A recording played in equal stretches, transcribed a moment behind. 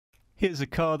Here's a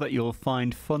car that you'll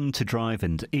find fun to drive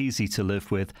and easy to live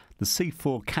with. The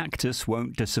C4 Cactus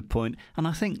won't disappoint, and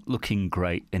I think looking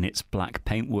great in its black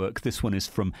paintwork. This one is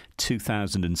from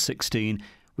 2016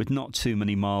 with not too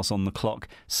many miles on the clock,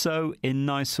 so in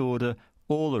nice order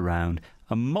all around.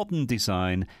 A modern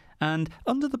design, and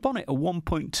under the bonnet a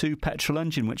 1.2 petrol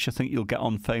engine, which I think you'll get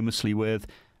on famously with,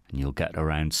 and you'll get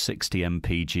around 60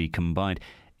 mpg combined.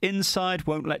 Inside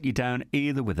won't let you down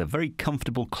either, with a very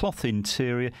comfortable cloth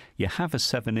interior. You have a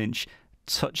 7-inch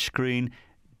touchscreen,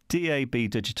 DAB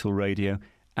digital radio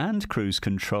and cruise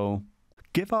control.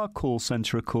 Give our call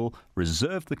centre a call,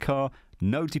 reserve the car,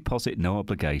 no deposit, no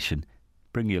obligation.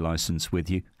 Bring your licence with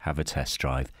you, have a test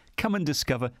drive. Come and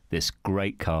discover this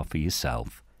great car for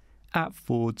yourself at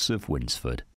Fords of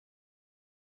Winsford.